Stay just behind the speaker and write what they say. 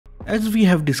As we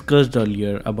have discussed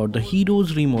earlier about the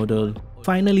Hero's remodel,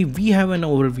 finally we have an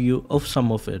overview of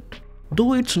some of it.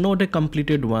 Though it's not a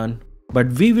completed one,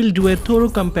 but we will do a thorough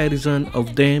comparison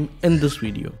of them in this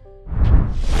video.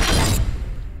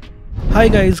 Hi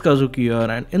guys, Kazuki here,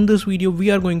 and in this video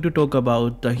we are going to talk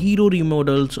about the Hero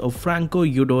remodels of Franco,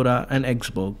 Eudora and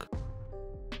X-Borg.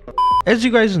 As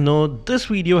you guys know, this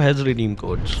video has redeem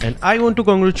codes and I want to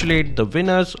congratulate the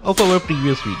winners of our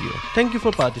previous video. Thank you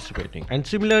for participating, and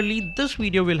similarly this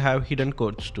video will have hidden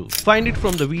codes too. Find it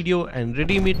from the video and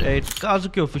redeem it at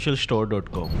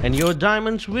kazukiofficialstore.com and your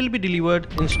diamonds will be delivered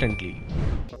instantly.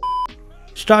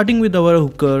 Starting with our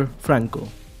hooker Franco.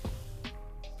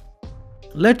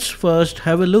 Let's first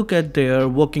have a look at their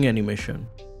walking animation.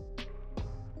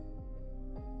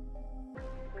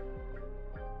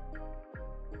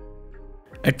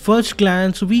 At first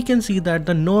glance, we can see that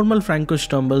the normal Franco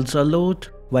stumbles a lot,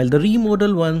 while the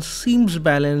remodel one seems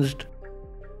balanced.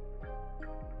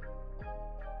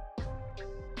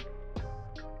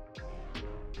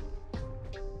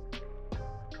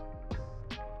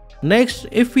 Next,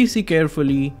 if we see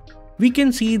carefully, we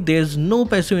can see there's no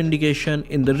passive indication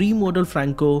in the remodel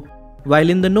Franco,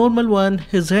 while in the normal one,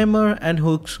 his hammer and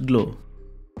hooks glow.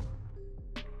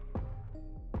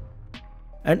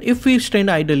 And if we stand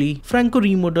idly, Franco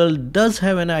remodel does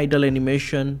have an idle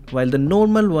animation while the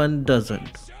normal one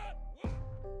doesn't.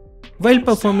 While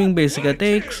performing basic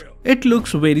attacks, it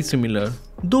looks very similar,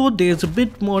 though there's a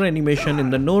bit more animation in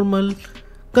the normal,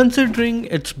 considering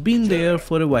it's been there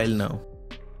for a while now.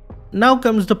 Now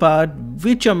comes the part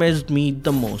which amazed me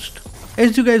the most.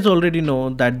 As you guys already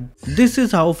know that this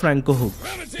is how Franco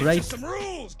hooks, right?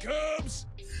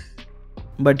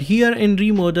 But here in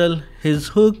remodel, his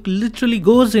hook literally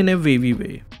goes in a wavy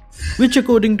way, which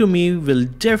according to me will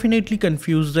definitely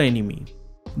confuse the enemy.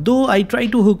 Though I try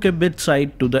to hook a bit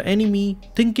side to the enemy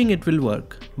thinking it will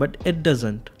work, but it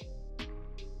doesn't.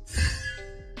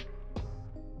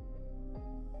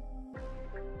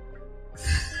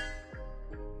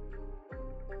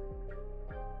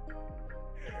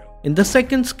 In the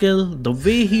second skill, the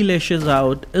way he lashes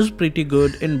out is pretty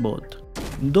good in both,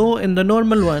 though in the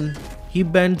normal one, he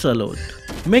bends a lot,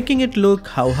 making it look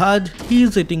how hard he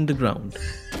is hitting the ground.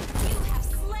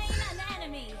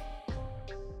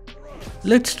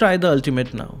 Let's try the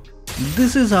ultimate now.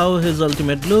 This is how his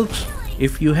ultimate looks.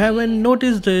 If you haven't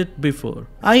noticed it before,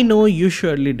 I know you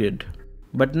surely did.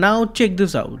 But now check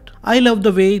this out. I love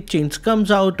the way chains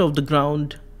comes out of the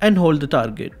ground and hold the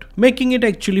target, making it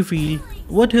actually feel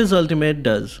what his ultimate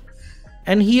does.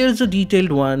 And here's a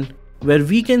detailed one where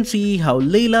we can see how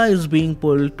Layla is being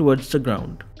pulled towards the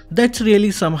ground. That's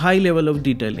really some high level of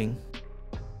detailing.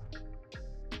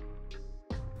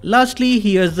 Lastly,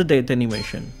 here's the death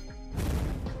animation.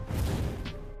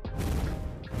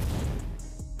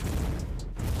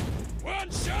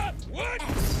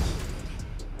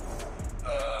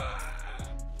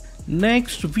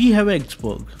 Next, we have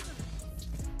X-Borg.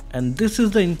 And this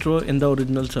is the intro in the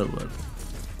original server.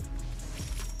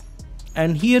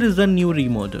 And here is the new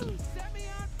remodel.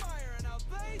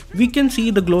 We can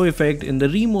see the glow effect in the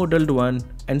remodeled one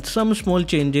and some small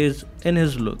changes in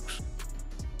his looks.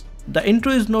 The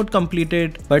intro is not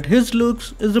completed, but his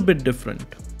looks is a bit different.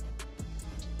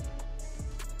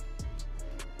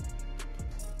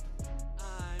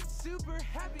 I'm super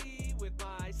happy with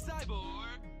my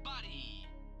cyborg body.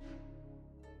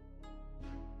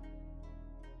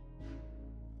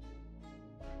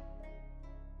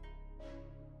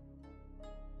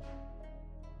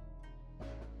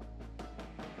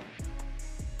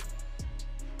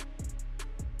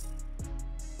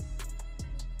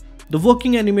 The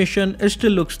working animation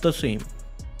still looks the same.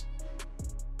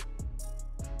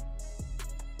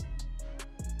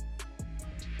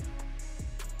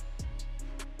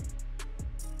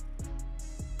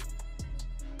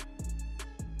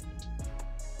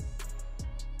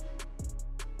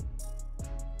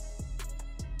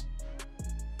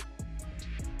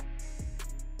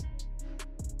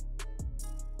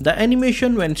 The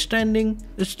animation when standing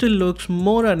still looks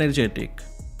more energetic.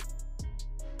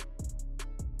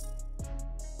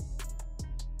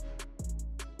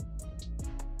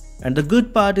 And the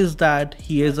good part is that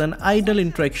he has an idle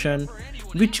interaction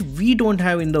which we don't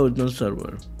have in the original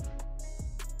server.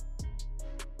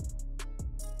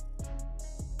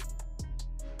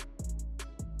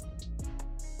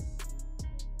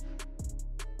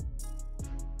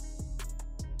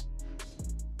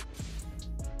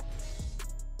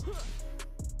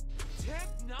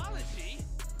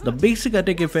 The basic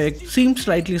attack effect seems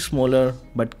slightly smaller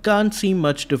but can't see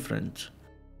much difference.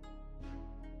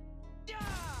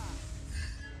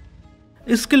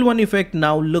 Skill 1 effect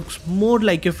now looks more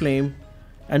like a flame,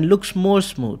 and looks more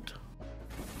smooth.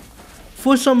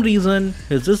 For some reason,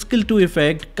 his skill 2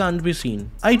 effect can't be seen.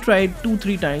 I tried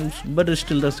 2-3 times but it's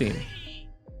still the same.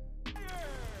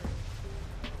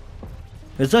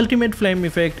 His ultimate flame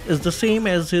effect is the same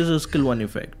as his skill 1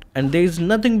 effect, and there is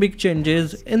nothing big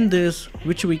changes in this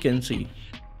which we can see.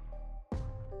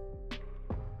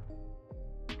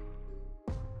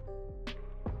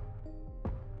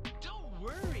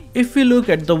 If we look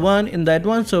at the one in the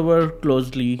advanced server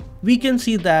closely, we can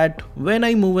see that when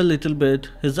I move a little bit,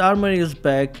 his armor is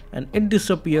back and it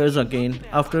disappears again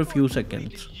after a few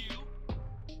seconds.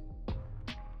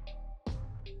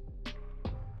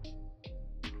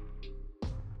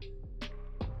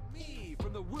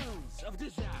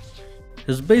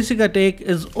 His basic attack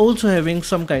is also having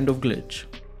some kind of glitch.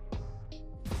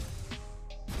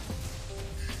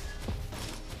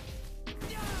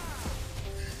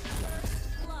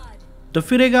 The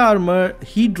Firega armor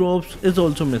he drops is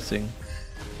also missing.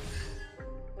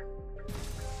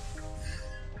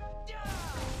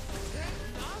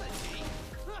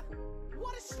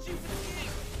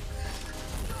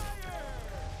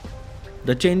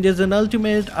 The changes in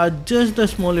ultimate are just a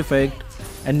small effect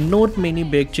and not many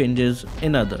big changes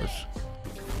in others.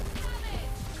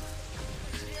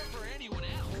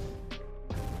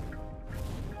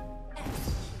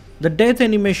 The death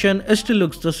animation still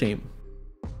looks the same.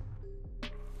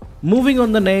 Moving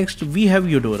on the next, we have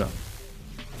Eudora.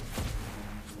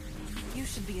 You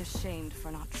should be ashamed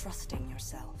for not trusting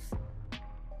yourself.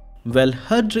 Well,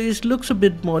 her dress looks a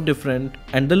bit more different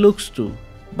and the looks too,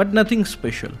 but nothing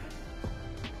special.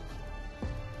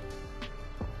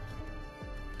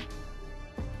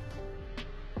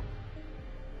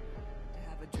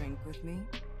 Have a drink with me?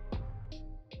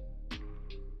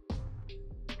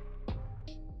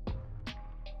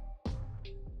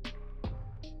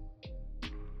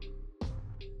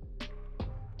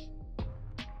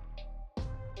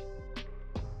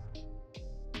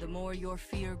 The more your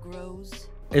fear grows,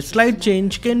 A slight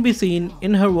change can be seen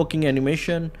in her walking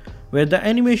animation, where the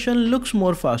animation looks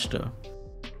more faster.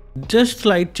 Just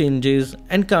slight changes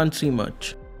and can't see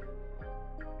much.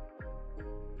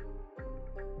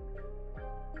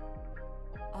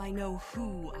 I know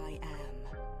who I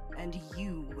am, and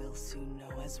you will soon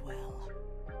know as well.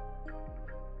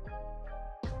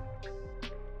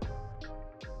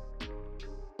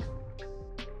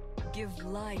 Give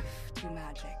life to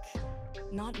magic,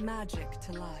 not magic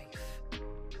to life.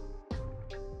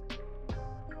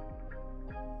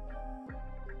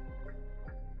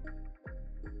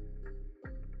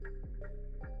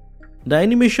 The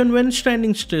animation when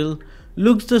standing still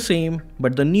looks the same,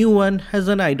 but the new one has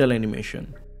an idle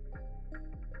animation.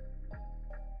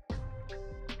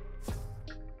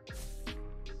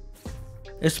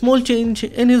 A small change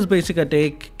in his basic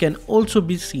attack can also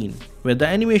be seen, where the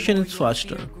animation is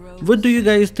faster. What do you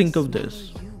guys think of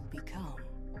this?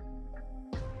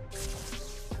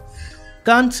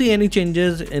 Can't see any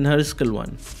changes in her skill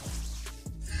 1.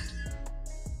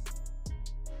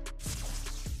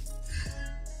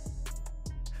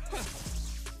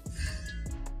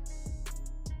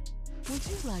 Would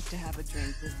you like to have a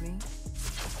drink with me?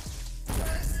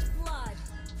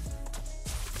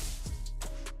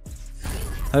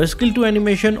 Her skill 2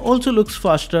 animation also looks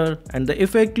faster and the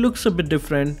effect looks a bit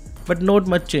different, but not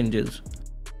much changes.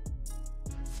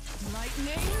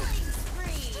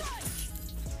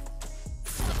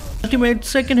 Ultimate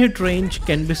second hit range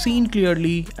can be seen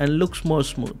clearly and looks more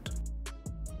smooth.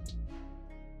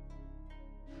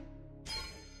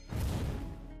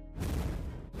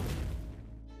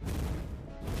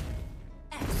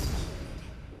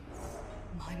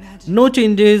 No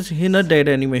changes in her dead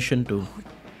animation too.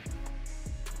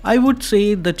 I would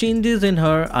say the changes in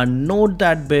her are not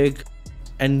that big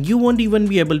and you won't even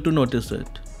be able to notice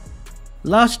it.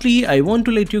 Lastly, I want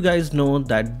to let you guys know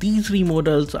that these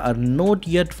remodels are not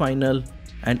yet final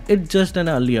and it's just an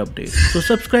early update. So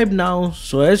subscribe now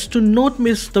so as to not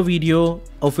miss the video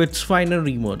of its final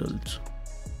remodels.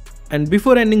 And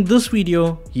before ending this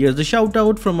video, here's a shout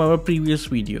out from our previous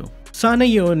video. Sana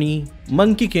Yoni,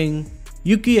 Monkey King,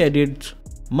 Yuki Edits,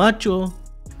 Macho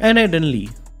and Eden Lee.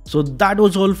 So that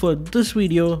was all for this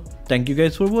video. Thank you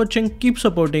guys for watching. Keep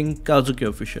supporting Kazuki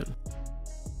Official.